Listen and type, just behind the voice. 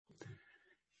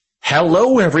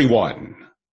Hello, everyone.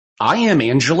 I am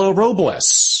Angelo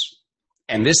Robles,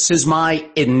 and this is my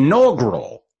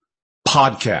inaugural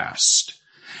podcast.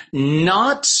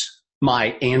 Not my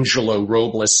Angelo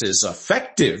Robles'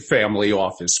 Effective Family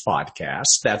Office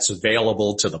podcast that's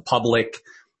available to the public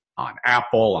on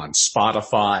Apple, on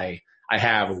Spotify. I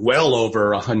have well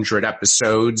over 100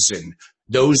 episodes, and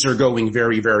those are going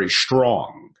very, very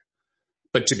strong.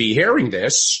 But to be hearing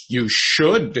this, you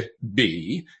should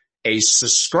be a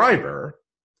subscriber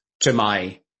to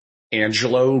my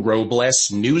Angelo Robles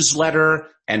newsletter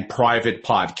and private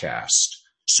podcast.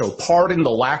 So pardon the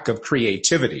lack of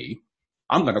creativity.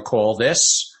 I'm going to call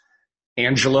this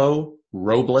Angelo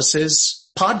Robles'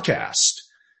 podcast.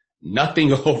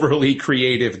 Nothing overly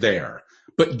creative there,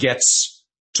 but gets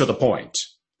to the point.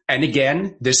 And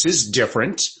again, this is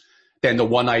different than the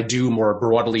one I do more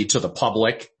broadly to the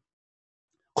public,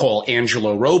 call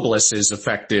Angelo Robles'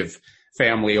 Effective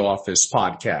Family Office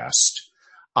podcast.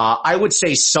 I would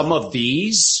say some of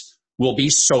these will be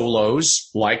solos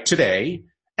like today,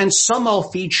 and some I'll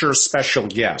feature special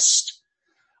guests.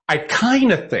 I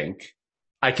kind of think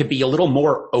I could be a little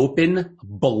more open,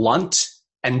 blunt,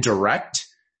 and direct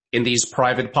in these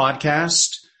private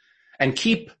podcasts and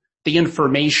keep the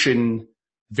information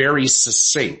very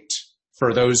succinct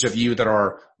for those of you that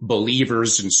are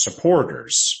believers and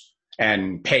supporters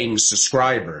and paying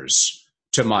subscribers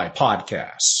to my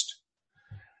podcast.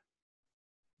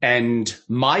 And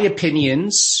my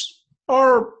opinions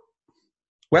are,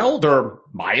 well, they're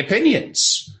my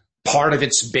opinions. Part of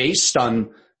it's based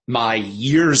on my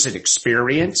years of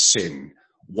experience in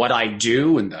what I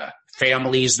do and the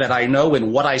families that I know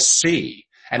and what I see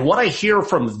and what I hear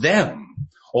from them,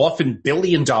 often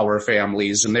billion-dollar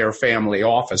families and their family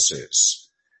offices.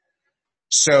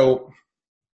 So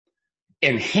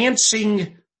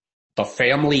enhancing the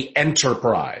family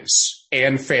enterprise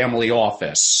and family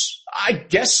office. I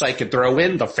guess I could throw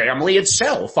in the family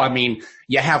itself. I mean,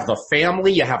 you have the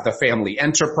family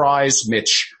enterprise,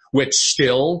 which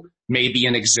still may be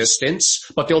in existence,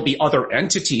 but there'll be other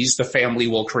entities the family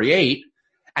will create.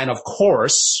 And of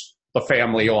course, the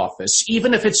family office,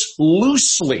 even if it's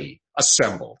loosely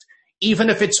assembled, even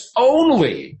if it's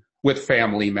only with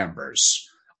family members.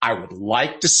 I would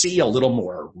like to see a little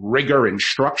more rigor and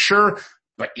structure,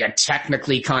 but you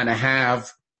technically kind of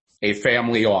have a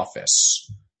family office.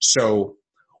 So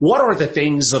what are the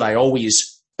things that I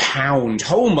always pound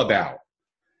home about?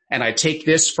 And I take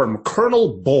this from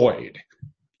Colonel Boyd.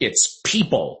 It's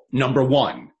people, number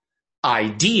one.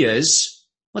 Ideas,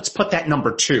 let's put that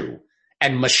number two.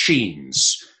 And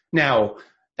machines. Now,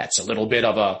 that's a little bit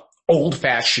of a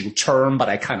old-fashioned term, but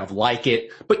I kind of like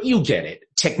it. But you get it,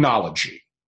 technology.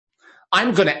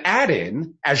 I'm going to add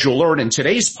in, as you'll learn in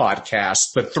today's podcast,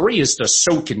 but three is just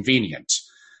so convenient.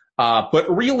 But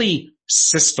really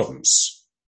systems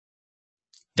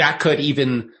that could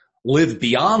even live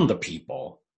beyond the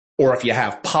people, or if you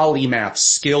have polymath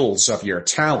skills of your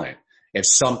talent, if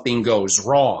something goes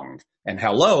wrong, and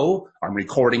hello, I'm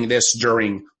recording this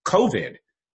during COVID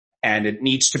and it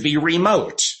needs to be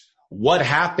remote. What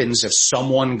happens if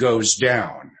someone goes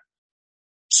down?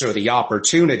 So the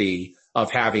opportunity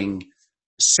of having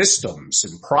systems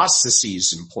and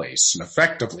processes in place and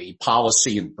effectively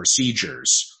policy and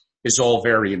procedures is all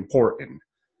very important.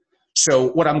 So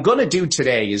what I'm going to do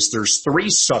today is there's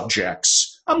three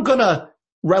subjects I'm going to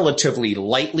relatively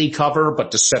lightly cover,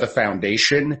 but to set a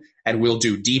foundation, and we'll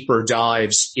do deeper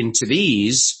dives into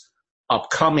these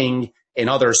upcoming in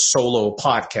other solo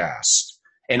podcasts.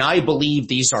 And I believe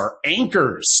these are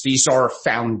anchors. These are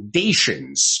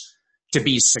foundations to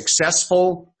be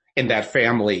successful in that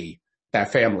family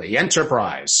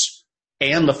enterprise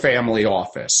and the family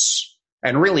office,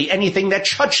 and really anything that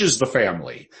touches the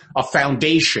family, a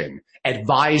foundation,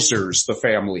 advisors the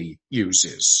family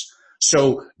uses.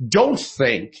 So don't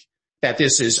think that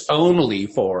this is only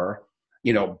for,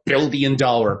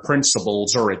 billion-dollar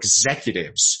principals or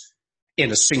executives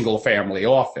in a single family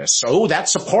office. Oh,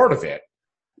 that's a part of it.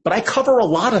 But I cover a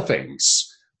lot of things: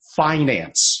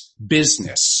 finance,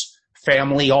 business,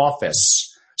 family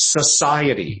office,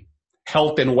 society,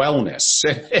 health and wellness,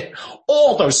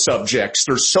 all those subjects.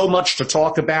 There's so much to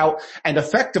talk about, and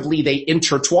effectively they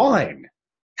intertwine.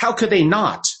 How could they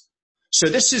not? So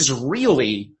this is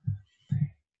really,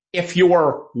 if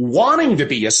you're wanting to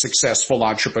be a successful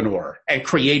entrepreneur and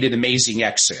create an amazing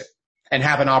exit and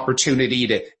have an opportunity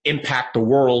to impact the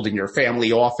world in your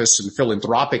family office and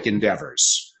philanthropic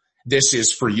endeavors, this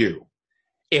is for you.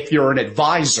 If you're an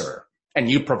advisor and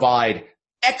you provide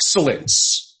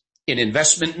excellence in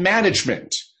investment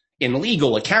management, in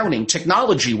legal, accounting,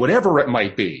 technology, whatever it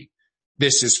might be,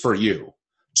 this is for you.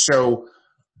 So,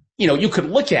 you could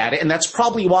look at it, and that's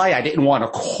probably why I didn't want to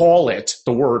call it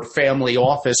the word family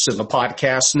office in the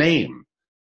podcast name,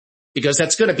 because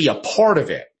that's going to be a part of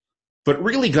it, but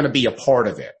really going to be a part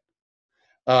of it.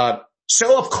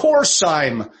 So of course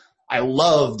I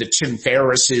love the Tim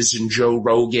Ferrisses and Joe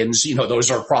Rogans.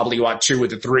 Those are probably two of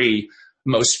the three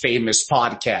most famous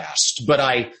podcasts, but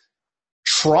I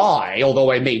try,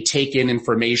 although I may take in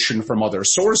information from other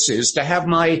sources, to have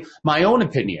my own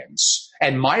opinions,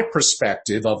 and my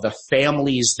perspective of the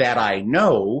families that I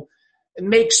know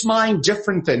makes mine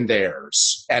different than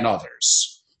theirs and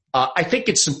others. I think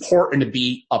it's important to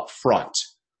be upfront.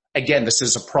 Again, this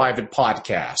is a private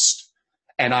podcast,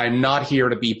 and I'm not here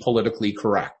to be politically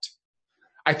correct.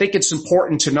 I think it's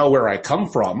important to know where I come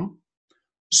from.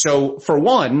 So for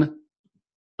one,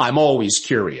 I'm always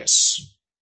curious.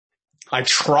 I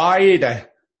try to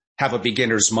have a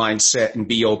beginner's mindset and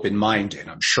be open-minded.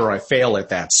 I'm sure I fail at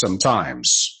that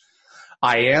sometimes.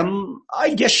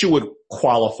 I guess you would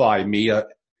qualify me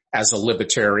as a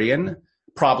libertarian,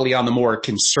 probably on the more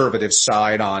conservative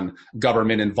side on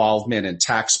government involvement and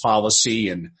tax policy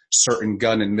and certain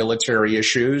gun and military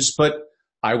issues, but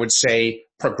I would say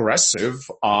progressive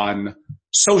on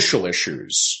social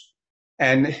issues.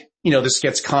 And, this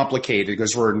gets complicated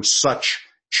because we're in such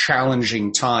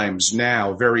challenging times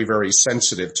now, very, very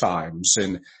sensitive times.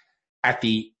 And at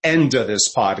the end of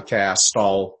this podcast,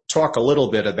 I'll talk a little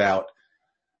bit about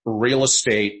real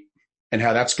estate and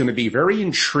how that's going to be very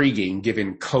intriguing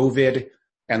given COVID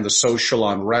and the social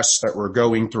unrest that we're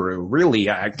going through, really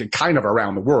kind of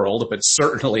around the world, but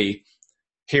certainly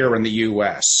here in the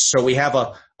U.S. So we have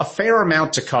a fair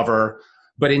amount to cover,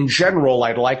 but in general,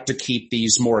 I'd like to keep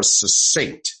these more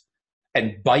succinct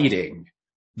and biting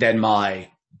than my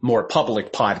more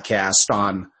public podcast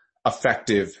on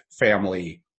effective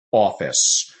family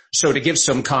office. So to give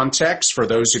some context for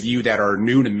those of you that are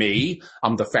new to me,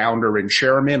 I'm the founder and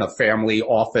chairman of Family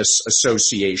Office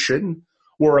Association.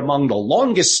 We're among the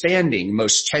longest standing,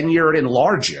 most tenured and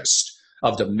largest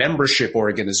of the membership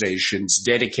organizations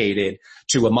dedicated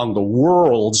to among the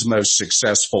world's most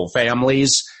successful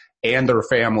families and their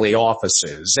family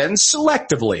offices, and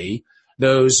selectively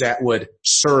those that would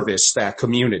service that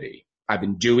community. I've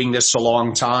been doing this a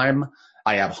long time.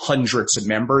 I have hundreds of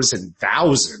members and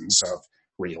thousands of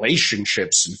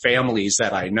relationships and families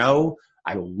that I know.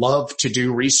 I love to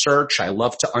do research. I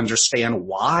love to understand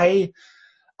why.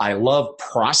 I love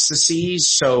processes.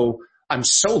 So I'm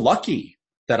so lucky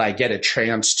that I get a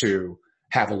chance to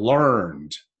have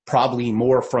learned probably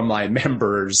more from my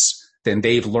members than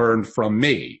they've learned from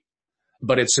me.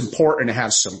 But it's important to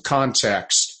have some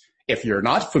context if you're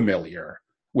not familiar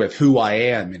with who I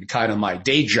am and kind of my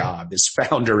day job as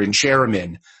founder and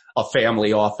chairman of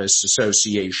Family Office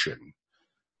Association.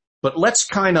 But let's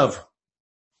kind of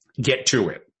get to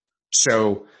it.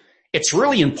 So it's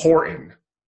really important.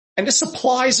 And this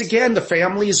applies again to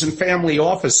families and family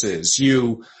offices.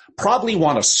 You probably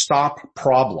want to stop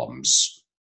problems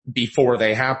before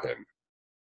they happen.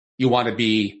 You want to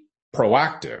be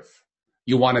proactive.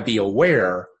 You want to be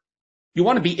aware. You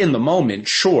want to be in the moment,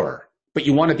 sure, but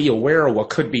you want to be aware of what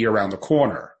could be around the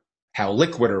corner. How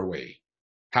liquid are we?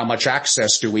 How much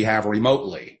access do we have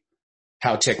remotely?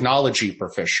 How technology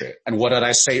proficient? And what did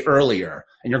I say earlier?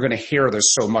 And you're going to hear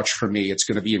this so much from me. It's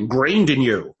going to be ingrained in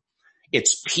you.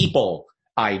 It's people,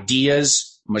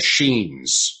 ideas,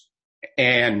 machines,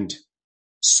 and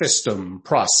system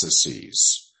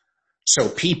processes. So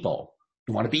people,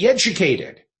 you want to be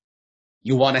educated.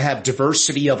 You want to have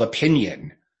diversity of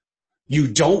opinion. You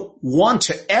don't want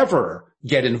to ever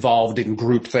get involved in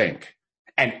groupthink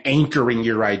and anchoring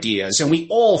your ideas. And we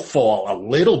all fall a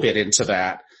little bit into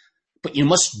that, but you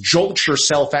must jolt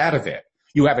yourself out of it.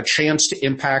 You have a chance to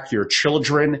impact your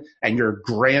children and your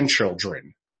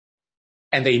grandchildren.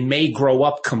 And they may grow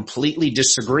up completely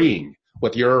disagreeing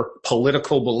with your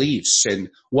political beliefs and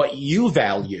what you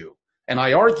value. And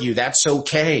I argue that's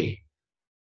okay.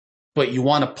 But you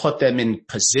want to put them in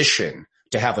position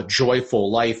to have a joyful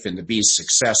life and to be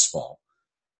successful.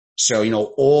 So,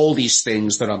 all these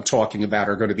things that I'm talking about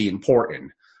are going to be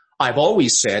important. I've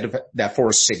always said that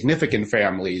for significant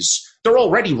families, they're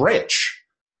already rich.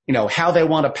 How they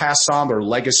want to pass on their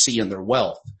legacy and their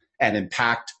wealth and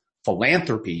impact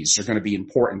philanthropies are going to be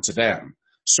important to them.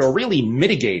 So really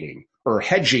mitigating or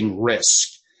hedging risk,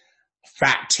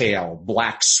 fat tail,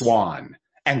 black swan,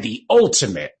 and the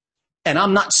ultimate. And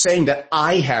I'm not saying that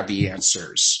I have the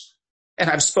answers. And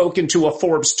I've spoken to a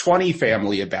Forbes 20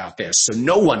 family about this, so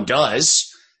no one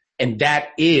does. And that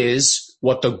is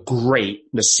what the great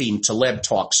Nassim Taleb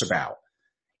talks about.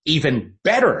 Even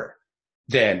better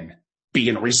than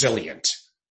being resilient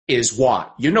is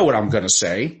what? You know what I'm going to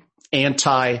say.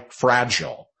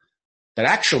 anti-fragile. That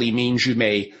actually means you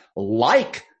may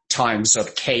like times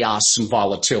of chaos and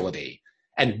volatility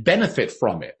and benefit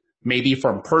from it, maybe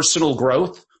from personal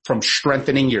growth, from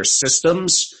strengthening your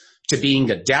systems, to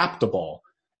being adaptable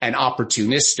and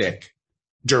opportunistic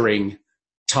during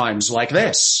times like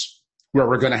this, where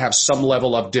we're going to have some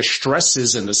level of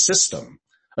distresses in the system,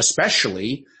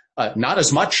 especially not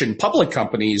as much in public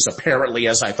companies apparently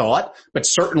as I thought, but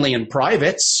certainly in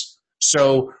privates.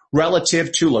 So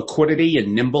relative to liquidity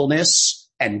and nimbleness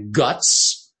and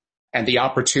guts and the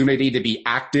opportunity to be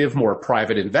active, more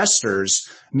private investors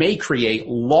may create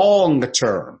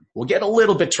long-term, we'll get a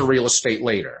little bit to real estate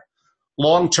later,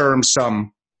 long-term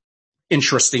some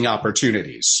interesting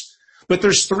opportunities. But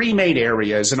there's three main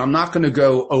areas, and I'm not going to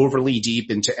go overly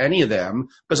deep into any of them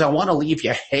because I want to leave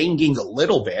you hanging a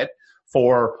little bit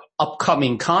for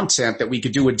upcoming content that we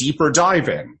could do a deeper dive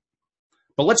in.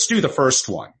 But let's do the first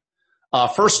one.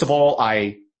 First of all,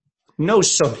 I know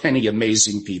so many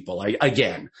amazing people.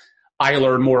 I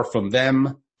learn more from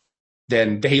them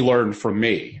than they learn from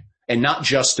me. And not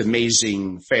just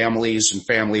amazing families and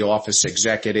family office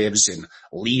executives and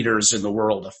leaders in the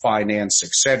world of finance,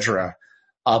 etc.,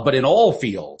 but in all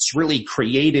fields, really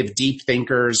creative, deep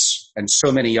thinkers, and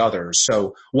so many others.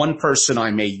 So one person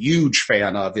I'm a huge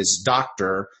fan of is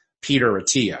Dr. Peter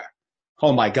Attia.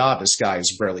 Oh my God, this guy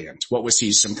is brilliant. What was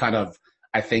he? Some kind of,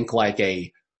 I think, like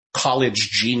a college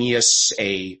genius,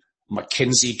 a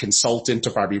McKinsey consultant,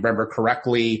 if I remember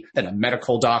correctly, and a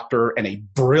medical doctor, and a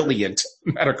brilliant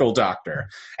medical doctor.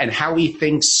 And how he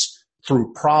thinks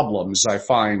through problems, I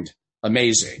find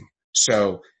amazing.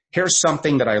 So here's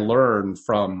something that I learned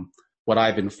from what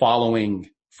I've been following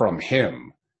from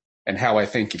him and how I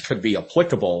think it could be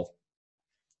applicable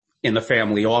in the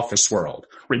family office world.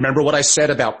 Remember what I said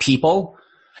about people?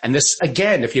 And this,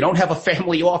 again, if you don't have a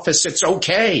family office, it's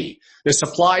okay. This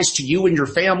applies to you and your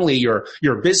family, your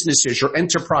businesses, your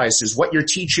enterprises, what you're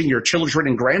teaching your children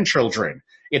and grandchildren.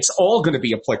 It's all going to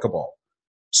be applicable.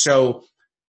 So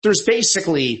there's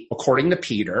basically, according to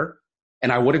Peter,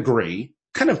 and I would agree,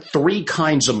 kind of three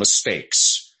kinds of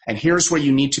mistakes. And here's where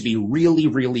you need to be really,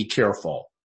 really careful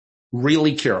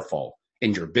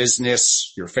in your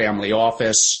business, your family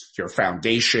office, your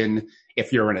foundation.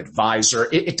 If you're an advisor,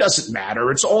 it doesn't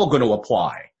matter. It's all going to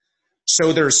apply.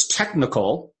 So there's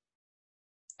technical,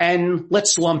 and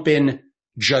let's lump in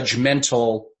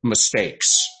judgmental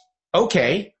mistakes.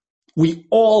 Okay, we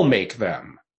all make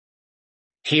them.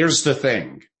 Here's the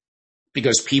thing,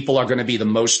 because people are going to be the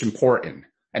most important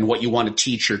and what you want to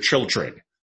teach your children.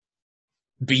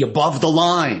 Be above the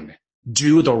line.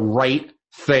 Do the right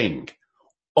thing.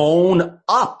 Own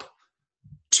up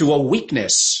to a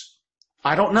weakness.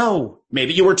 I don't know.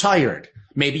 Maybe you were tired.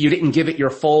 Maybe you didn't give it your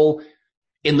full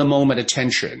in the moment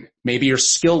attention. Maybe your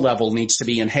skill level needs to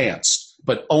be enhanced,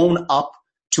 but own up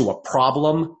to a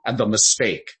problem and the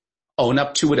mistake. Own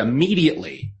up to it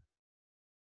immediately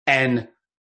and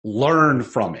learn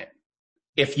from it.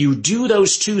 If you do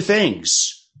those two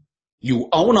things, you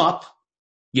own up,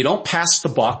 you don't pass the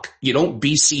buck, you don't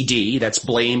BCD, that's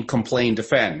blame, complain,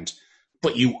 defend,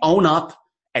 but you own up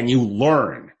and you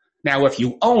learn. Now, if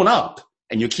you own up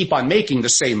and you keep on making the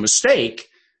same mistake,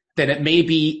 then it may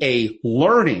be a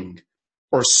learning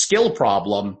or skill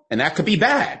problem, and that could be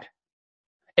bad.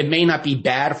 It may not be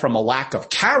bad from a lack of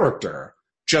character,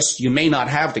 just you may not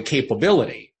have the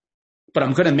capability. But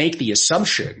I'm going to make the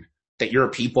assumption that your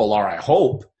people are, I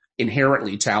hope,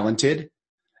 inherently talented.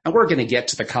 And we're going to get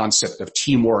to the concept of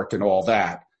teamwork and all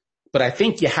that. But I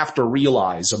think you have to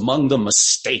realize among the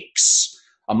mistakes,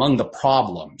 among the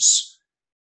problems,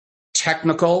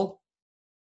 technical,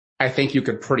 I think you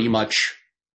could pretty much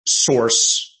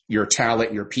source your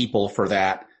talent, your people for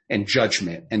that, and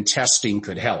judgment and testing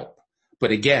could help.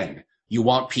 But again, you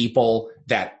want people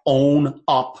that own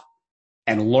up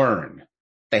and learn.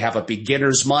 They have a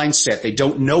beginner's mindset. They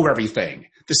don't know everything.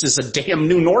 This is a damn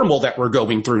new normal that we're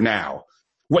going through now.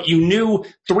 What you knew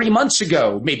 3 months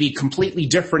ago may be completely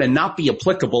different and not be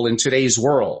applicable in today's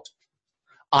world.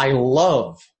 I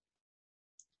love,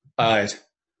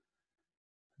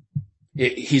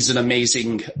 he's an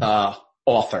amazing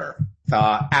author,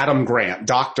 Adam Grant,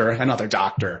 another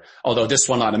doctor, although this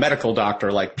one not a medical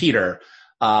doctor like Peter,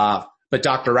 but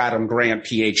Dr. Adam Grant,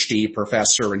 PhD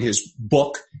professor, in his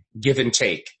book, Give and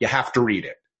Take. You have to read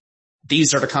it.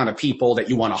 These are the kind of people that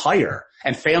you want to hire.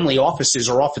 And family offices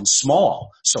are often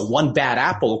small, so one bad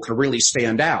apple could really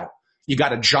stand out. You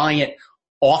got a giant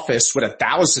office with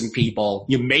 1,000 people,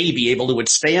 you may be able to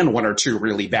withstand one or two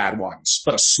really bad ones.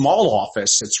 But a small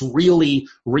office, it's really,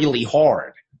 really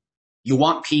hard. You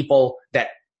want people that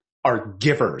are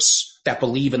givers, that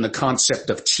believe in the concept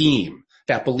of team,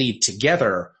 that believe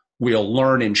together we'll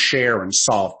learn and share and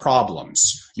solve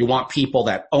problems. You want people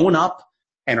that own up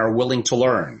and are willing to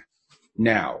learn.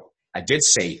 Now, I did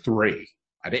say 3.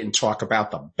 I didn't talk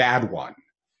about the bad one.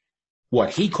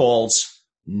 What he calls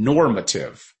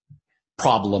normative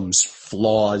problems,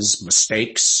 flaws,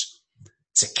 mistakes.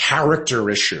 It's a character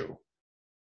issue.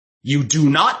 You do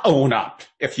not own up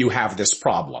if you have this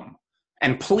problem.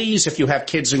 And please, if you have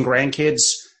kids and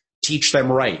grandkids, teach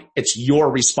them right. It's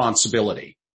your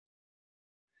responsibility.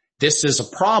 This is a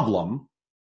problem.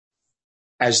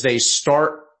 As they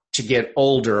start to get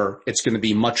older, it's going to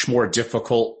be much more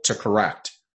difficult to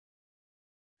correct.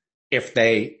 If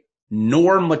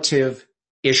normative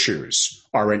issues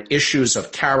are in issues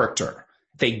of character,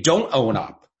 they don't own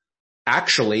up.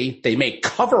 Actually, they may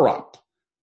cover up.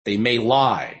 They may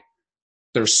lie.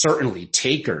 They're certainly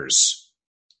takers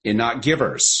and not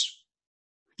givers.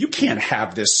 You can't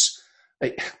have this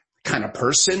kind of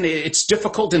person. It's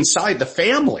difficult inside the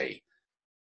family,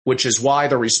 which is why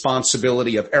the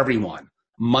responsibility of everyone.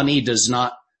 Money does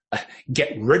not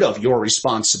get rid of your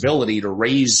responsibility to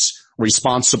raise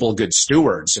responsible, good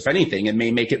stewards. If anything, it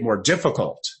may make it more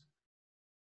difficult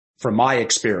from my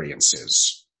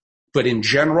experiences. But in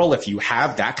general, if you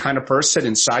have that kind of person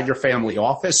inside your family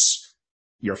office,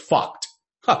 you're fucked.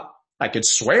 I could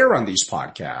swear on these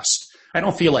podcasts. I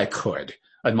don't feel I could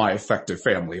in my effective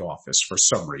family office for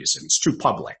some reason. It's too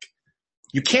public.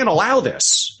 You can't allow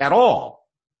this at all.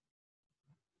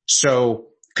 So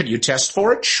could you test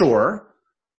for it? Sure.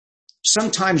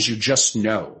 Sometimes you just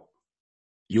know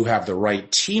you have the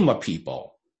right team of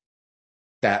people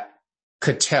that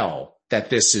could tell that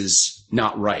this is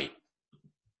not right.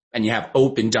 And you have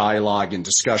open dialogue and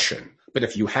discussion. But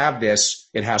if you have this,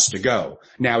 it has to go.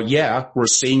 Now, yeah, we're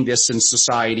seeing this in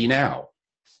society now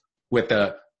with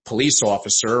a police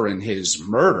officer and his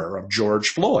murder of George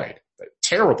Floyd. A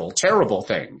terrible, terrible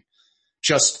thing.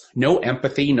 Just no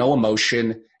empathy, no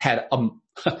emotion, had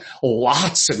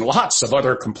lots and lots of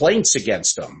other complaints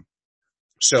against him.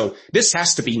 So this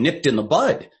has to be nipped in the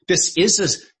bud. This is a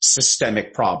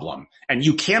systemic problem, and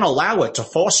you can't allow it to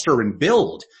foster and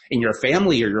build in your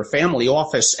family or your family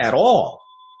office at all.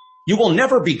 You will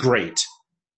never be great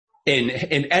in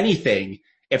anything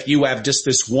if you have just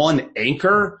this one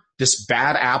anchor, this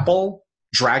bad apple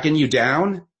dragging you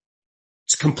down.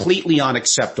 It's completely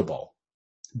unacceptable.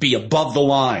 Be above the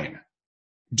line.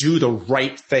 Do the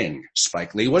right thing.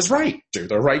 Spike Lee was right. Do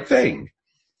the right thing.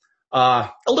 A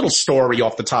little story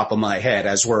off the top of my head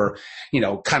as we're,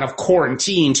 kind of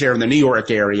quarantined here in the New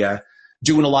York area,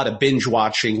 doing a lot of binge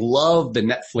watching. Love the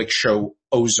Netflix show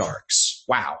Ozarks.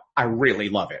 Wow. I really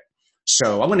love it.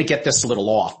 So I'm going to get this a little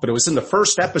off, but it was in the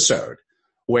first episode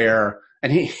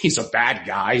and he's a bad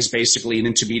guy. He's basically an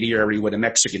intermediary with a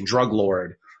Mexican drug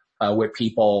lord, with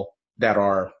people that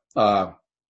are,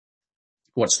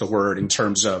 what's the word in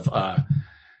terms of,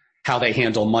 how they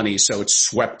handle money. So it's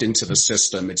swept into the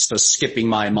system. It's just skipping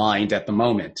my mind at the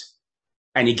moment.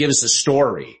 And he gives a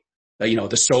story,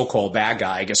 the so-called bad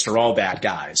guy. I guess they're all bad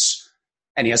guys.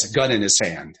 And he has a gun in his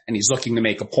hand and he's looking to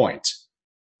make a point.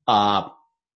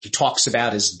 He talks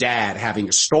about his dad having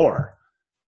a store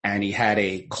and he had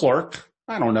a clerk,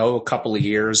 I don't know, a couple of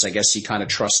years. I guess he kind of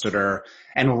trusted her,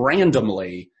 and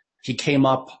randomly he came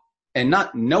up, and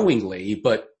not knowingly,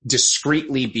 but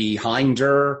discreetly behind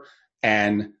her,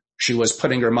 and she was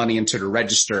putting her money into the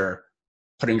register,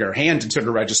 putting her hand into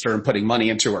the register and putting money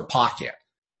into her pocket.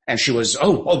 And she was,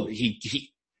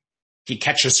 he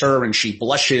catches her and she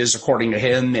blushes according to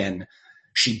him, and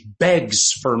she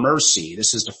begs for mercy.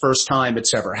 This is the first time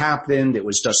it's ever happened. It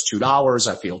was just $2.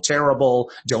 I feel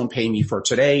terrible. Don't pay me for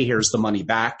today. Here's the money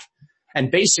back. And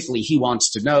basically he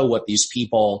wants to know what these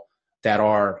people that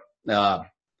are,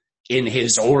 in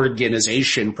his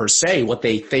organization per se, what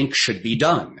they think should be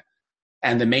done.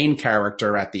 And the main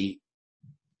character at the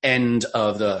end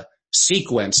of the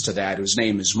sequence to that, whose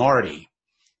name is Marty,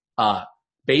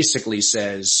 basically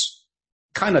says,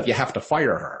 you have to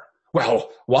fire her. Well,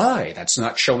 why? That's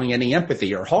not showing any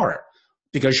empathy or heart.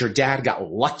 Because your dad got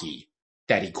lucky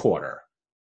that he caught her.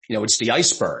 It's the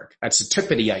iceberg. That's the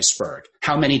tip of the iceberg.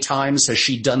 How many times has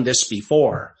she done this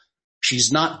before?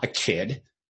 She's not a kid.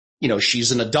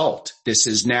 She's an adult. This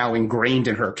is now ingrained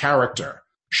in her character.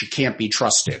 She can't be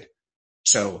trusted.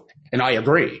 So, and I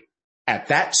agree. At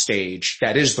that stage,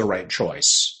 that is the right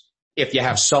choice. If you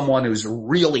have someone who's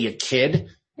really a kid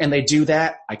and they do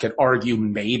that, I could argue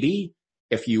maybe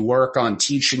if you work on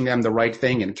teaching them the right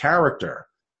thing in character.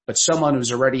 But someone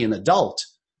who's already an adult,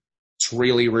 it's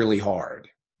really, really hard.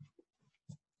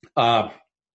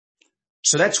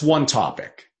 So that's one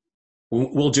topic. I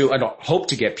don't hope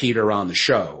to get Peter on the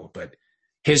show, but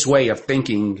his way of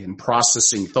thinking and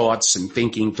processing thoughts and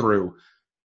thinking through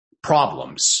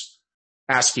problems,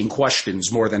 asking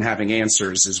questions more than having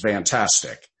answers is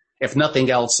fantastic. If nothing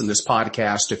else in this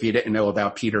podcast, if you didn't know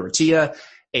about Peter Attia,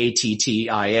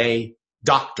 Attia,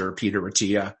 Dr. Peter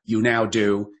Attia, you now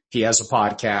do. He has a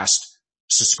podcast.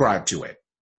 Subscribe to it.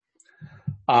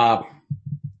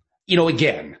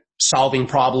 Again, solving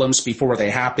problems before they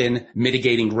happen,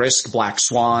 mitigating risk, black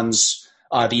swans,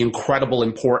 the incredible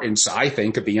importance, I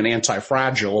think, of being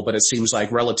anti-fragile, but it seems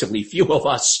like relatively few of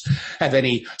us have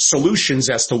any solutions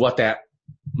as to what that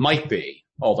might be,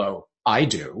 although I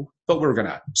do, but we're going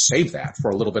to save that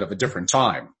for a little bit of a different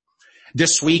time.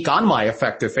 This week on my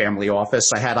Effective Family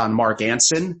Office, I had on Mark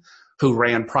Anson, who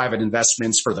ran private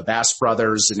investments for the Bass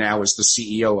Brothers and now is the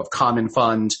CEO of Common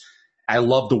Fund. I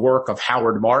love the work of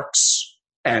Howard Marks,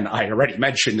 and I already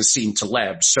mentioned Nassim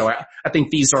Taleb. So I think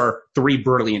these are three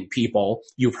brilliant people.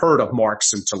 You've heard of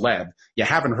Marks and Taleb. You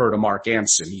haven't heard of Mark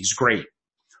Anson. He's great.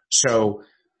 So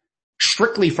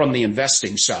strictly from the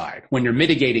investing side, when you're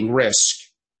mitigating risk,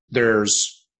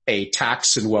 there's a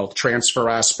tax and wealth transfer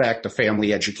aspect, a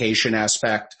family education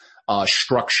aspect,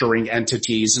 structuring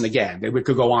entities. And again, we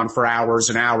could go on for hours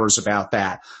and hours about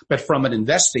that. But from an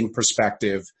investing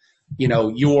perspective,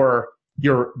 you're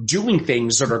doing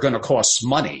things that are going to cost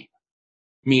money,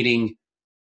 meaning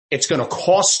it's going to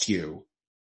cost you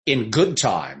in good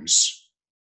times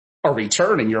a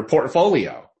return in your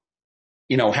portfolio.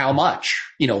 How much?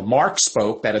 Mark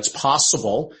spoke that it's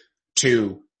possible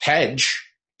to hedge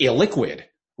illiquid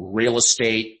real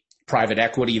estate, private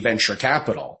equity, venture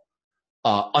capital,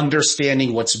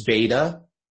 understanding what's beta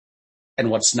and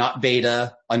what's not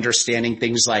beta, understanding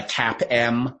things like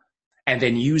CAPM, and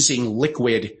then using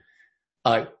liquid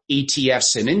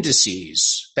ETFs and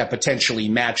indices that potentially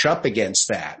match up against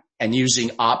that, and using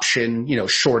option,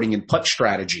 shorting and put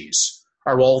strategies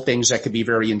are all things that could be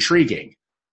very intriguing.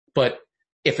 But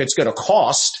if it's going to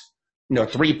cost,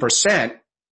 3%,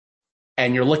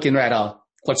 and you're looking at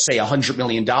let's say $100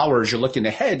 million, you're looking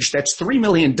to hedge, that's $3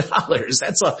 million.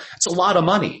 That's a lot of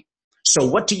money. So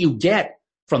what do you get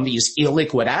from these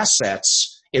illiquid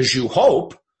assets is you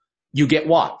hope you get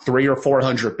 300 or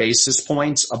 400 basis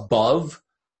points above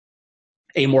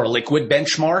a more liquid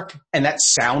benchmark. And that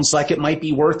sounds like it might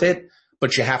be worth it,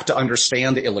 but you have to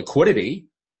understand the illiquidity,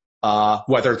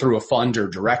 whether through a fund or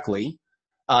directly.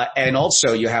 And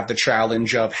also you have the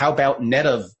challenge of how about net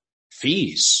of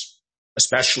fees?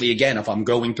 Especially again, if I'm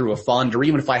going through a fund or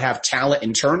even if I have talent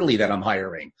internally that I'm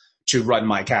hiring to run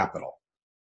my capital.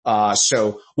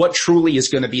 So what truly is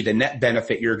going to be the net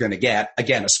benefit you're going to get,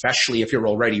 again, especially if you're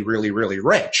already really, really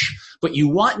rich, but you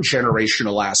want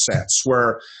generational assets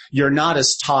where you're not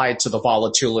as tied to the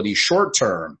volatility short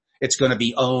term. It's going to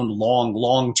be owned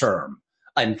long term,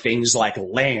 and things like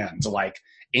land, like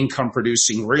income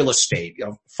producing real estate,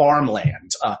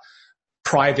 farmland,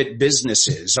 private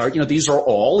businesses these are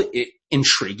all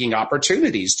intriguing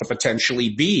opportunities to potentially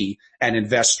be an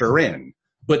investor in,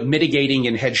 but mitigating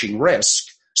and hedging risk,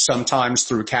 sometimes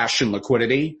through cash and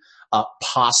liquidity,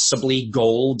 possibly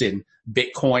gold and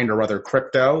Bitcoin or other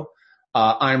crypto.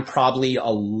 I'm probably a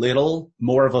little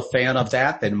more of a fan of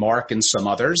that than Mark and some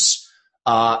others.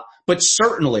 But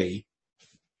certainly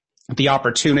the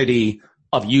opportunity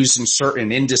of using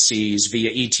certain indices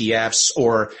via ETFs,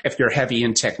 or if you're heavy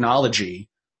in technology,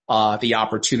 the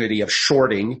opportunity of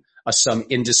shorting some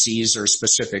indices or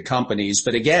specific companies.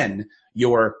 But again,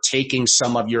 you're taking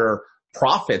some of your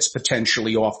profits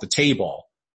potentially off the table,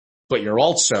 but you're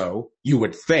also, you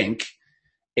would think,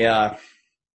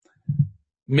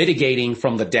 mitigating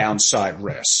from the downside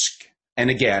risk. And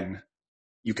again,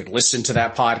 you could listen to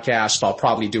that podcast. I'll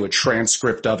probably do a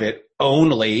transcript of it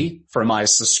only for my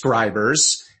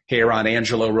subscribers here on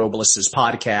Angelo Robles'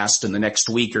 podcast in the next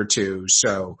week or two.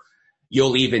 So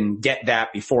you'll even get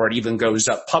that before it even goes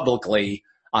up publicly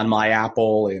on my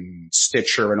Apple and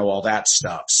Stitcher and all that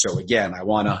stuff. So again, I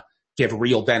want to give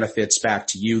real benefits back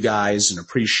to you guys and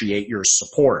appreciate your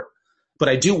support. But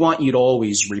I do want you to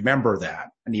always remember that,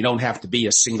 and you don't have to be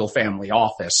a single family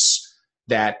office,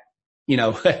 that,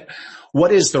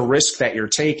 what is the risk that you're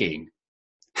taking?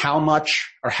 How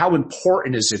much or how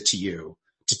important is it to you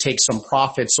to take some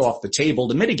profits off the table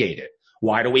to mitigate it?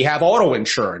 Why do we have auto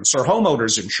insurance or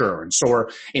homeowners insurance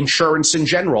or insurance in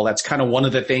general? That's kind of one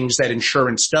of the things that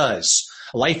insurance does.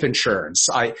 Life insurance,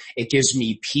 it gives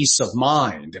me peace of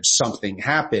mind. If something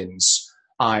happens,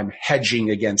 I'm hedging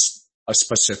against a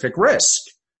specific risk.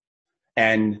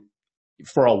 And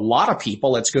for a lot of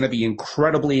people, it's going to be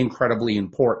incredibly, incredibly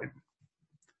important.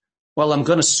 Well, I'm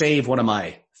going to save one of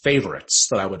my favorites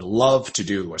that I would love to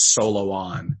do a solo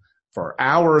on for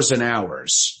hours and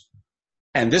hours.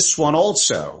 And this one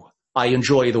also, I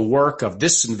enjoy the work of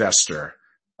this investor.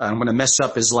 I'm going to mess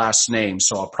up his last name,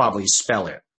 so I'll probably spell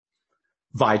it.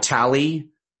 Vitaly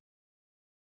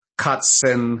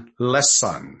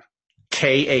Katsenelson.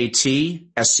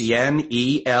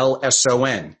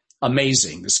 Katsenelson.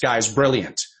 Amazing. This guy's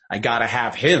brilliant. I got to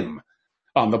have him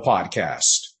on the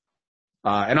podcast.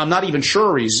 And I'm not even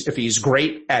sure if he's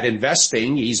great at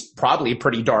investing. He's probably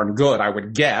pretty darn good, I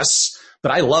would guess.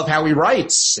 But I love how he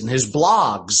writes and his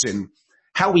blogs and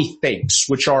how he thinks,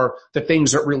 which are the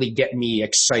things that really get me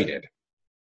excited.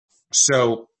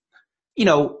 So,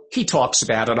 he talks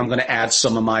about it. I'm going to add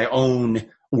some of my own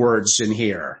words in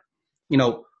here.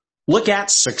 Look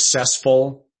at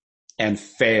successful and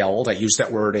failed. I use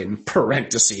that word in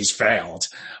parentheses, failed,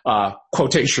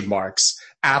 quotation marks,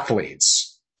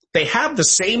 athletes. They have the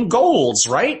same goals,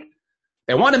 right?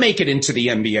 They want to make it into the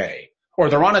NBA, or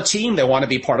they're on a team. They want to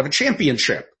be part of a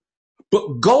championship.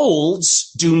 But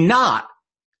goals do not,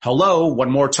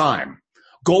 one more time.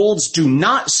 Goals do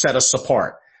not set us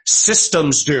apart.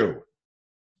 Systems do.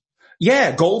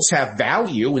 Yeah, goals have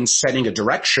value in setting a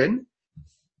direction.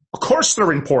 Of course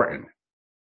they're important.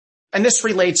 And this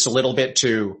relates a little bit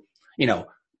to,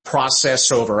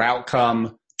 process over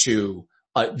outcome, to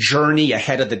a journey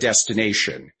ahead of the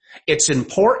destination. It's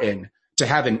important to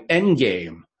have an end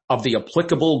game of the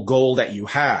applicable goal that you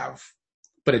have.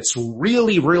 But it's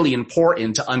really, really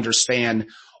important to understand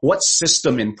what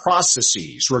system and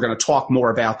processes. We're going to talk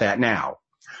more about that now.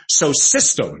 So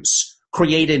systems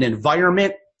create an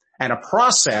environment and a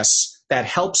process that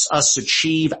helps us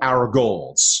achieve our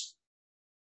goals.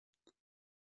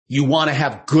 You want to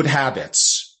have good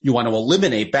habits. You want to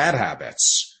eliminate bad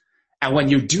habits. And when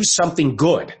you do something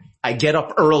good, I get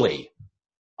up early.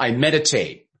 I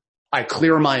meditate. I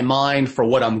clear my mind for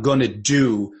what I'm going to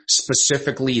do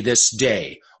specifically this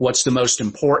day. What's the most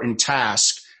important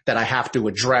task that I have to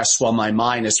address while my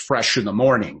mind is fresh in the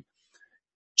morning?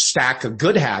 Stack a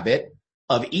good habit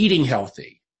of eating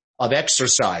healthy, of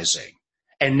exercising.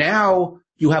 And now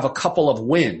you have a couple of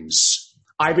wins.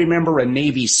 I remember a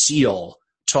Navy SEAL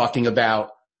talking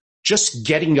about just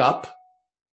getting up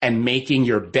and making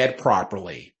your bed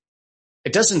properly.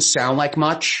 It doesn't sound like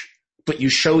much, but you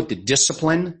showed the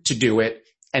discipline to do it,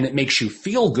 and it makes you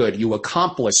feel good. You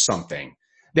accomplished something.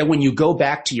 Then when you go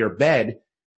back to your bed,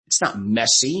 it's not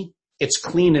messy. It's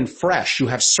clean and fresh. You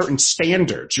have certain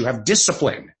standards. You have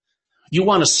discipline. You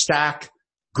want to stack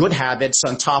good habits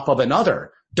on top of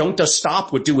another. Don't just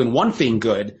stop with doing one thing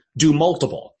good. Do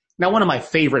multiple. Now, one of my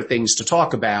favorite things to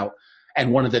talk about,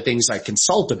 and one of the things I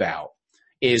consult about,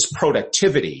 is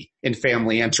productivity in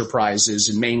family enterprises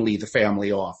and mainly the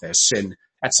family office. And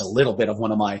that's a little bit of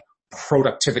one of my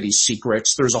productivity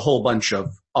secrets. There's a whole bunch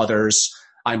of others.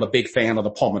 I'm a big fan of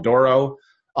the Pomodoro.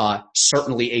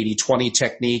 Certainly 80-20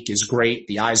 technique is great.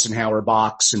 The Eisenhower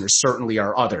box, and there certainly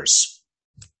are others.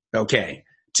 Okay.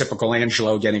 Typical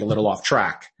Angelo getting a little off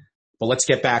track, but let's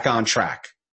get back on track.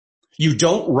 You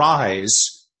don't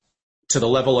rise to the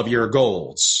level of your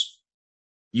goals.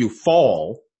 You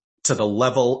fall to the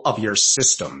level of your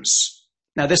systems.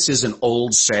 Now, this is an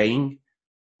old saying.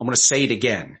 I'm going to say it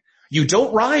again. You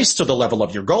don't rise to the level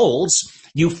of your goals.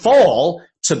 You fall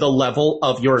to the level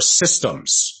of your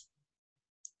systems.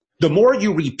 The more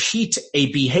you repeat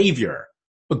a behavior,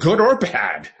 good or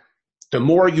bad, the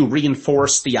more you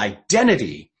reinforce the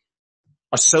identity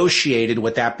associated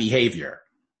with that behavior.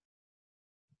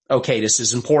 Okay, this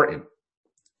is important.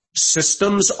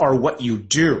 Systems are what you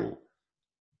do,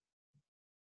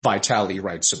 Vitali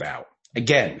writes about.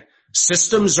 Again,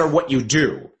 systems are what you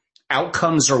do.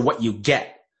 Outcomes are what you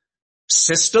get.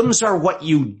 Systems are what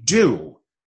you do.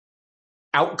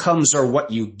 Outcomes are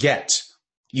what you get.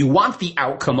 You want the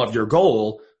outcome of your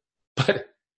goal, but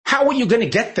how are you going to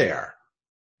get there?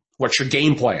 What's your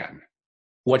game plan?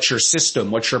 What's your system?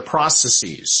 What's your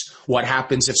processes? What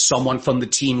happens if someone from the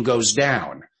team goes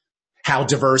down? How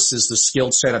diverse is the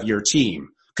skill set of your team?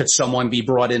 Could someone be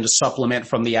brought in to supplement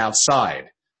from the outside?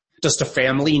 Does the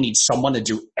family need someone to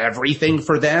do everything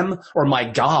for them? Or my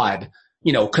God,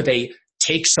 could they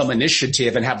take some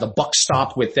initiative and have the buck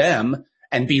stop with them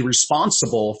and be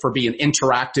responsible for being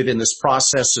interactive in this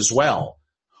process as well?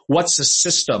 What's a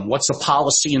system? What's a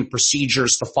policy and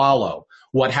procedures to follow?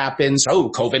 What happens?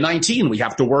 COVID-19, we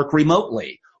have to work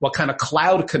remotely. What kind of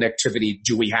cloud connectivity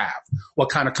do we have? What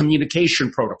kind of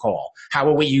communication protocol? How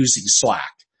are we using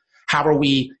Slack? How are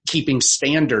we keeping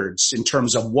standards in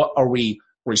terms of what are we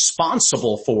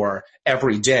responsible for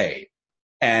every day?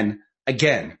 And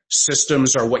again,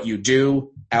 systems are what you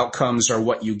do. Outcomes are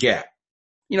what you get.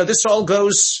 This all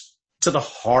goes to the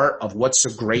heart of what's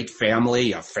a great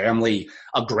family, a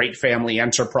great family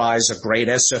enterprise, a great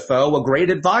SFO, a great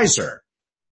advisor.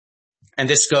 And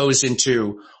this goes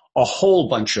into a whole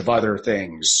bunch of other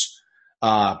things.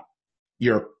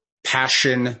 Your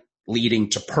passion leading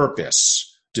to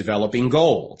purpose, developing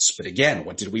goals. But again,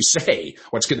 what did we say?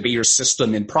 What's going to be your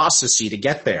system and process to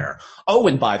get there? Oh,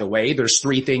 and by the way, there's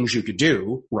 3 things you could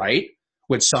do, right?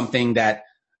 With something that,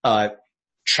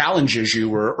 challenges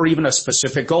you or even a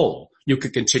specific goal. You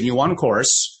could continue on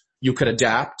course, you could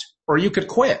adapt, or you could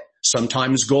quit.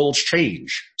 Sometimes goals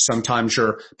change. Sometimes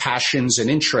your passions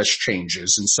and interest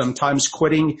changes, and sometimes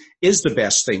quitting is the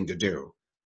best thing to do.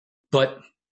 But,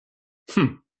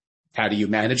 how do you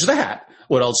manage that?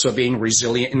 With also being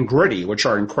resilient and gritty, which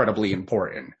are incredibly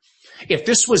important. If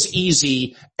this was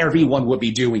easy, everyone would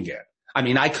be doing it. I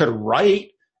mean, I could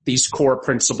write these core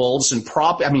principles and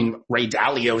Ray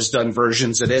Dalio's done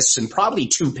versions of this in probably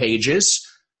 2 pages.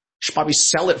 Should probably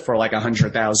sell it for like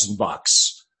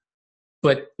 $100,000.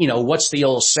 But, what's the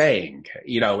old saying?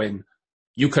 And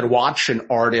you could watch an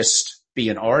artist be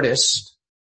an artist,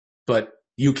 but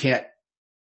you can't,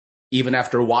 even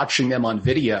after watching them on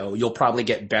video, you'll probably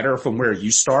get better from where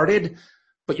you started,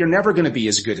 but you're never going to be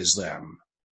as good as them.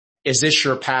 Is this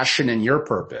your passion and your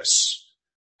purpose?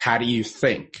 How do you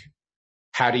think?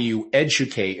 How do you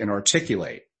educate and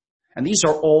articulate? And these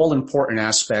are all important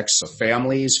aspects of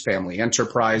families, family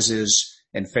enterprises,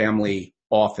 and family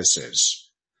offices.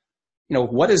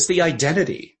 What is the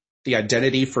identity? The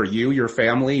identity for you, your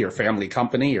family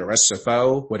company, your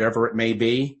SFO, whatever it may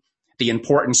be. The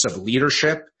importance of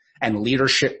leadership, and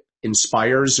leadership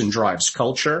inspires and drives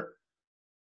culture.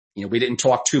 We didn't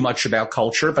talk too much about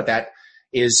culture, but that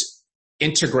is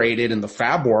integrated in the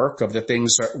fabric of the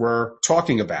things that we're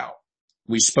talking about.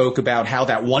 We spoke about how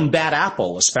that one bad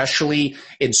apple, especially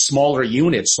in smaller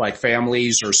units like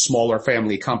families or smaller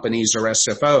family companies or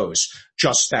SFOs,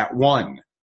 just that one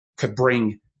could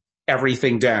bring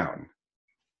everything down.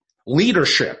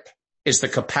 Leadership is the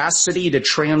capacity to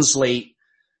translate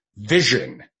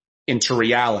vision into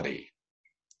reality.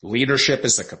 Leadership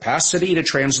is the capacity to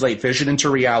translate vision into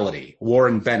reality.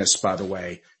 Warren Bennis, by the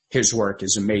way, his work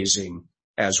is amazing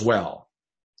as well.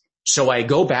 So I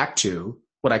go back to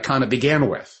what I kind of began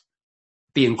with,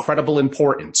 the incredible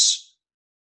importance.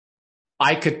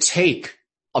 I could take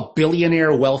a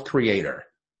billionaire wealth creator,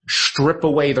 strip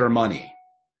away their money.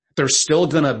 They're still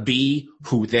going to be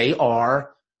who they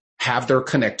are, have their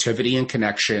connectivity and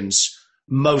connections.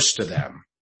 Most of them,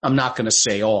 I'm not going to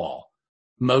say all,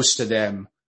 most of them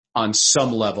on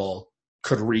some level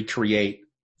could recreate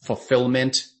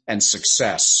fulfillment and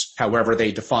success, however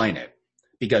they define it,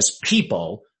 because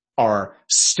people are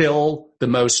still the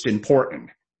most important.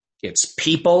 It's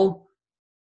people,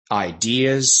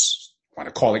 ideas, I want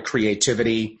to call it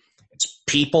creativity. It's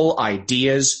people,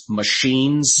 ideas,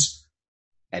 machines,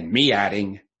 and me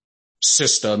adding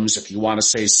systems, if you want to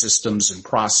say systems and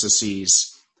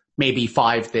processes. Maybe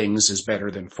 5 things is better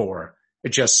than 4.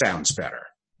 It just sounds better.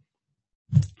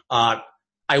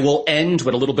 I will end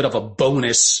with a little bit of a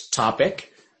bonus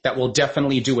topic that will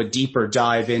definitely do a deeper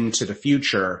dive into the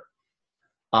future.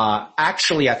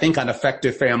 Actually, I think on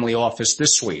Effective Family Office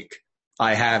this week,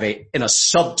 I have in a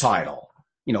subtitle,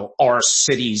 Our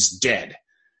City's Dead.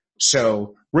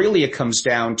 So really it comes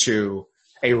down to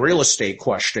a real estate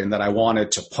question that I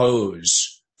wanted to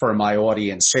pose for my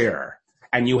audience here.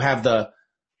 And you have the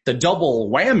double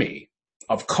whammy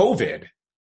of COVID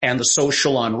and the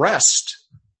social unrest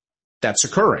that's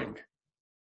occurring.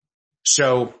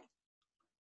 So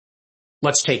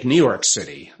let's take New York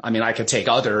City. I could take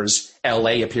others.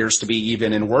 LA appears to be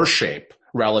even in worse shape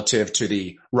relative to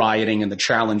the rioting and the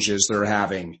challenges they're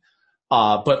having.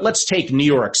 But let's take New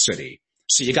York City.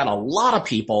 So you got a lot of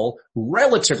people,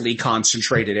 relatively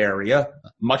concentrated area,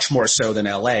 much more so than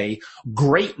LA,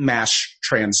 great mass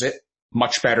transit,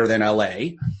 much better than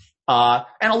LA, and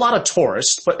a lot of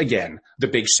tourists. But again, the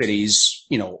big cities,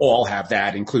 all have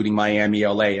that, including Miami,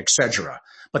 LA, etc.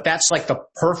 But that's like the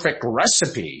perfect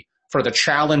recipe for the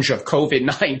challenge of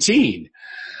COVID-19,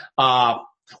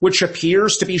 which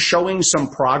appears to be showing some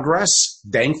progress,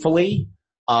 thankfully.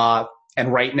 And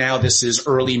right now, this is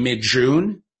early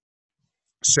mid-June.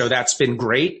 So that's been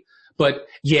great. But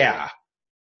yeah,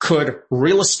 could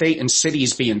real estate in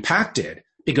cities be impacted?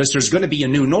 Because there's going to be a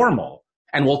new normal.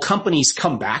 And will companies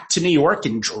come back to New York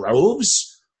in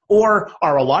droves? Or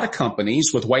are a lot of companies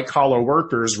with white collar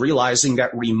workers realizing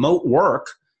that remote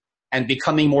work and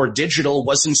becoming more digital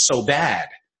wasn't so bad?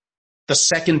 The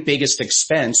second biggest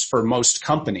expense for most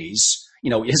companies,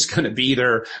 is going to be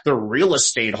their real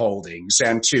estate holdings.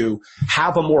 And to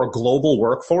have a more global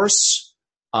workforce,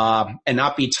 and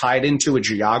not be tied into a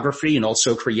geography, and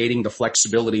also creating the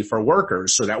flexibility for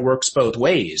workers so that works both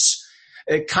ways.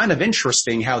 Kind of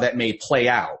interesting how that may play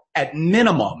out. At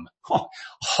minimum,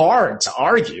 hard to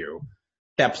argue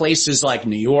that places like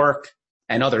New York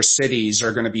and other cities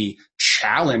are going to be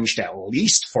challenged at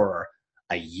least for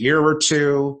a year or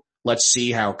two. Let's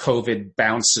see how COVID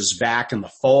bounces back in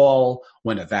the fall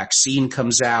when a vaccine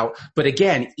comes out. But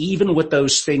again, even with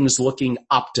those things looking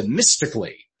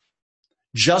optimistically,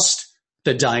 just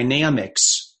the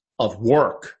dynamics of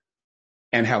work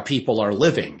and how people are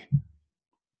living.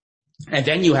 And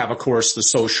then you have, of course, the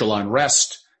social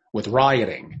unrest with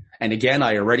rioting. And again,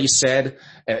 I already said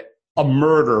a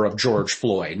murder of George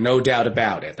Floyd, no doubt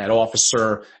about it. That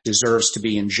officer deserves to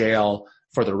be in jail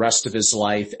for the rest of his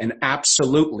life. And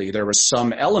absolutely, there was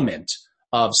some element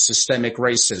of systemic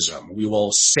racism. We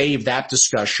will save that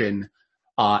discussion.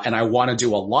 And I want to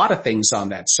do a lot of things on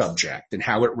that subject and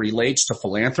how it relates to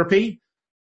philanthropy,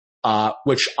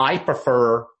 which I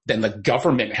prefer than the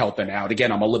government helping out.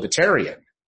 Again, I'm a libertarian.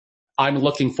 I'm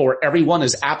looking for everyone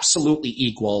is absolutely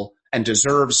equal and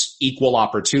deserves equal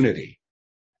opportunity.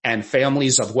 And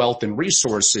families of wealth and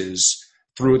resources,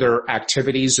 through their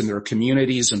activities in their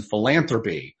communities and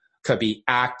philanthropy, could be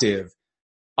active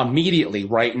immediately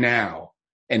right now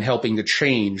in helping to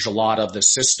change a lot of the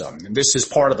system. And this is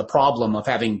part of the problem of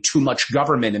having too much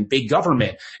government and big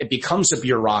government. It becomes a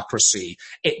bureaucracy.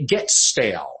 It gets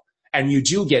stale. And you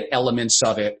do get elements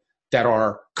of it that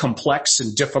are complex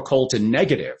and difficult and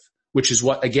negative, which is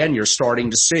what, again, you're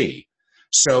starting to see.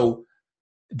 So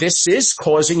this is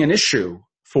causing an issue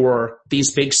for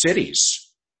these big cities.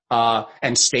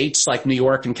 And states like New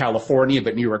York and California,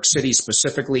 but New York City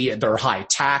specifically, they're high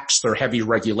tax, they're heavy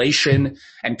regulation,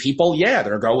 and people,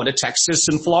 they're going to Texas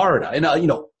and Florida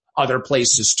and, other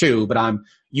places too, but I'm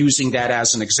using that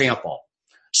as an example.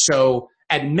 So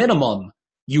at minimum,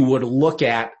 you would look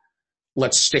at,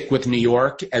 let's stick with New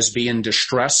York as being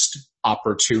distressed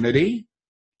opportunity.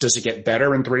 Does it get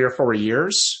better in 3 or 4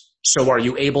 years? So are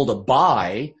you able to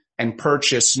buy and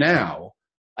purchase now?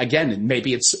 Again,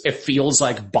 maybe it feels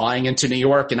like buying into New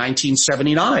York in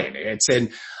 1979. It's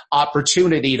an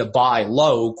opportunity to buy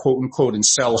low, quote unquote, and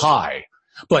sell high.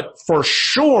 But for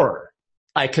sure,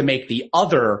 I can make the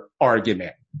other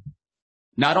argument.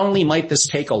 Not only might this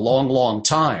take a long, long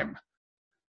time,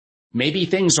 maybe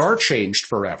things are changed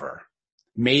forever.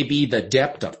 Maybe the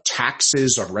depth of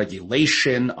taxes, of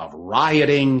regulation, of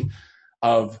rioting,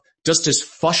 of just as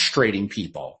frustrating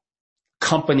people,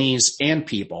 companies and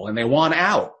people, and they want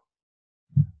out.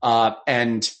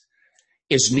 And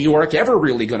is New York ever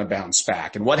really going to bounce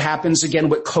back? And what happens again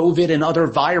with COVID and other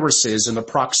viruses and the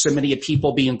proximity of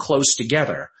people being close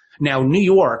together? Now, New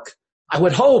York, I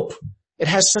would hope, it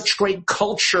has such great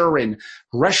culture and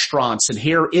restaurants, and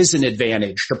here is an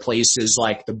advantage to places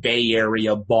like the Bay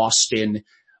Area, Boston,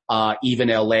 even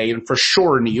LA, and for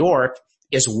sure New York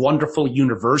is wonderful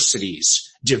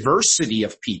universities, diversity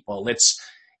of people. It's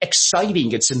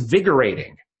exciting. It's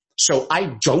invigorating. So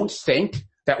I don't think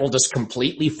that will just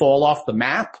completely fall off the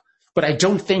map, but I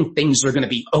don't think things are going to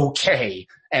be okay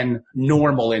and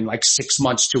normal in like 6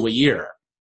 months to a year.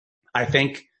 I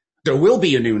think there will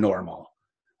be a new normal.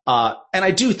 And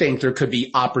I do think there could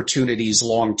be opportunities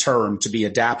long term to be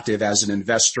adaptive as an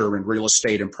investor in real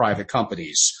estate and private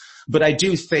companies. But I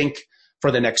do think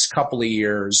for the next couple of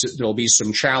years, there'll be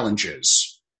some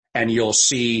challenges, and you'll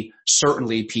see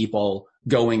certainly people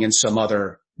going in some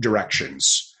other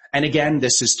directions. And again,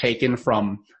 this is taken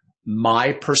from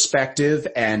my perspective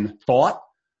and thought,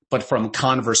 but from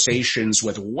conversations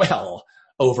with well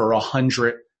over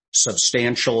 100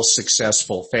 substantial,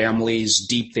 successful families,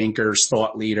 deep thinkers,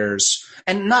 thought leaders,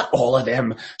 and not all of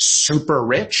them super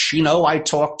rich. I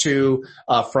talk to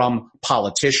from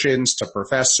politicians to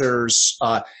professors,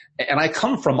 and I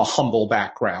come from a humble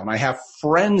background. I have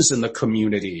friends in the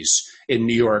communities in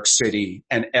New York City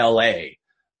and LA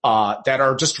that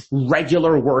are just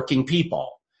regular working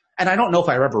people. And I don't know if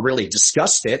I ever really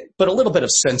discussed it, but a little bit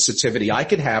of sensitivity I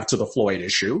could have to the Floyd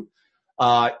issue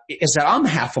is that I'm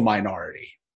half a minority.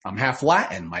 I'm half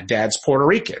Latin. My dad's Puerto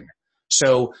Rican.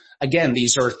 So again,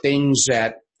 these are things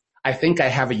that I think I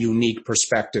have a unique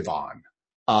perspective on.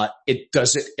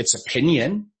 It's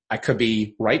opinion. I could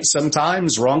be right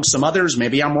sometimes, wrong some others.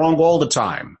 Maybe I'm wrong all the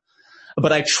time.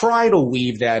 But I try to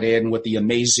weave that in with the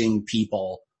amazing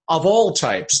people of all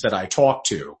types that I talk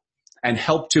to and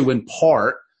help to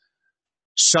impart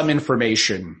some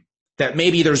information that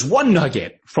maybe there's one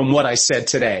nugget from what I said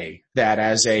today that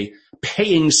as a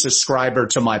paying subscriber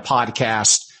to my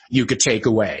podcast, you could take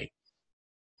away.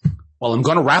 Well, I'm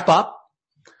going to wrap up.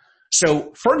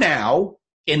 So for now,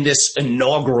 in this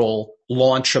inaugural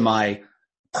launch of my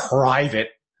private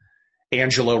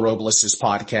Angelo Robles'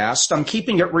 podcast. I'm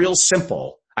keeping it real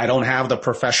simple. I don't have the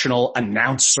professional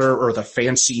announcer or the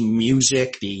fancy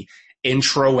music, the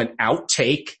intro and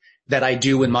outtake that I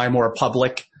do in my more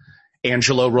public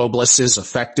Angelo Robles'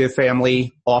 Effective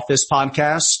Family Office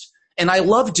podcast. And I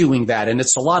love doing that, and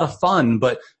it's a lot of fun,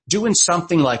 but doing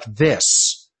something like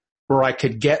this where I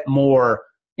could get more,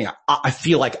 I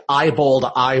feel like eyeball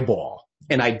to eyeball,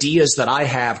 and ideas that I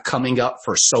have coming up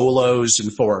for solos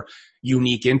and for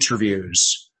unique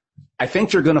interviews, I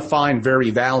think you're going to find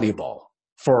very valuable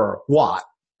for what?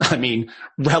 I mean,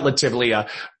 relatively a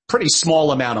pretty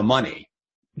small amount of money.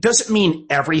 Doesn't mean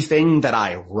everything that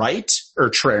I write or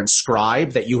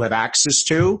transcribe that you have access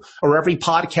to, or every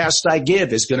podcast I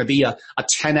give is going to be a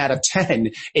 10 out of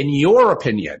 10 in your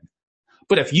opinion.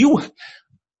 But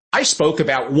I spoke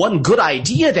about one good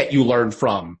idea that you learned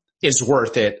from is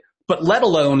worth it, but let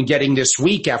alone getting this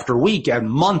week after week and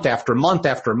month after month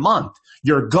after month,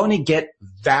 you're going to get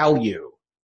value.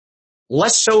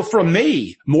 Less so from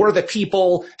me, more the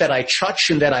people that I touch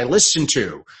and that I listen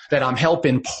to, that I'm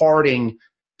helping imparting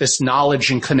this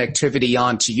knowledge and connectivity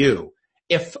onto you.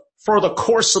 If for the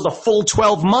course of the full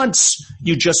 12 months,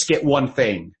 you just get one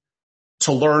thing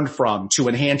to learn from, to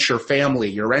enhance your family,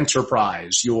 your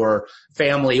enterprise, your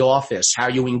family office, how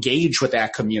you engage with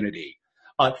that community,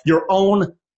 your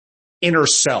own inner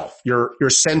self, your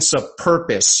sense of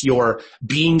purpose, your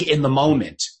being in the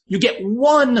moment. You get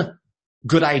one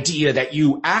good idea that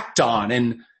you act on,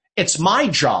 and it's my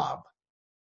job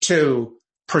to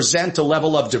present a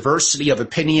level of diversity of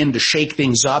opinion to shake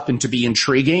things up and to be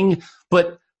intriguing.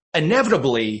 But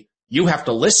inevitably, you have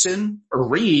to listen or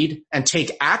read and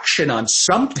take action on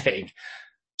something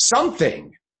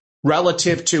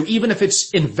relative to, even if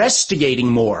it's investigating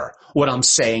more what I'm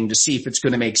saying to see if it's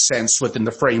going to make sense within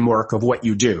the framework of what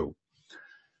you do.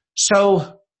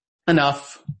 So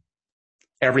enough,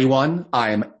 everyone.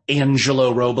 I'm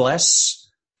Angelo Robles.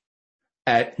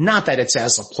 Not that it's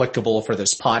as applicable for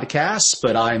this podcast,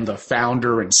 but I'm the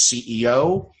founder and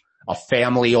CEO of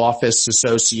Family Office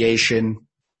Association.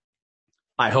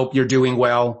 I hope you're doing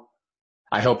well.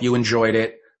 I hope you enjoyed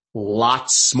it.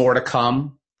 Lots more to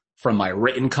come from my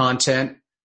written content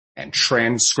and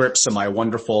transcripts of my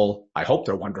wonderful, I hope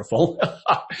they're wonderful,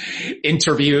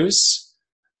 interviews.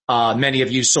 Many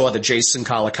of you saw the Jason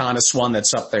Calacanis one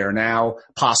that's up there now,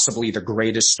 possibly the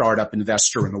greatest startup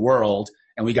investor in the world.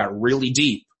 And we got really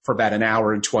deep for about an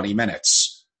hour and 20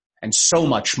 minutes, and so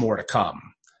much more to come.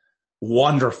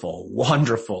 Wonderful,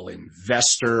 wonderful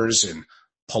investors and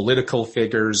political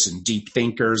figures and deep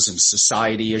thinkers and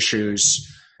society issues.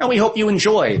 And we hope you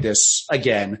enjoy this.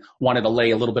 Again, wanted to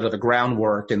lay a little bit of the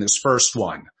groundwork in this first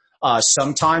one.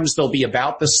 Sometimes they'll be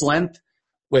about this length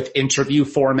with interview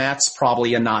formats,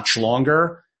 probably a notch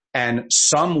longer, and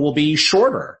some will be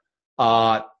shorter.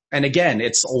 And again,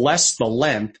 it's less the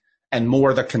length and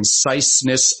more the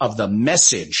conciseness of the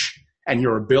message and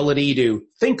your ability to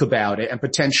think about it and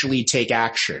potentially take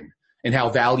action, and how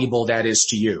valuable that is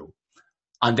to you.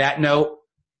 On that note,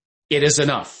 it is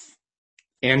enough.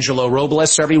 Angelo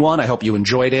Robles, everyone. I hope you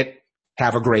enjoyed it.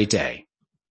 Have a great day.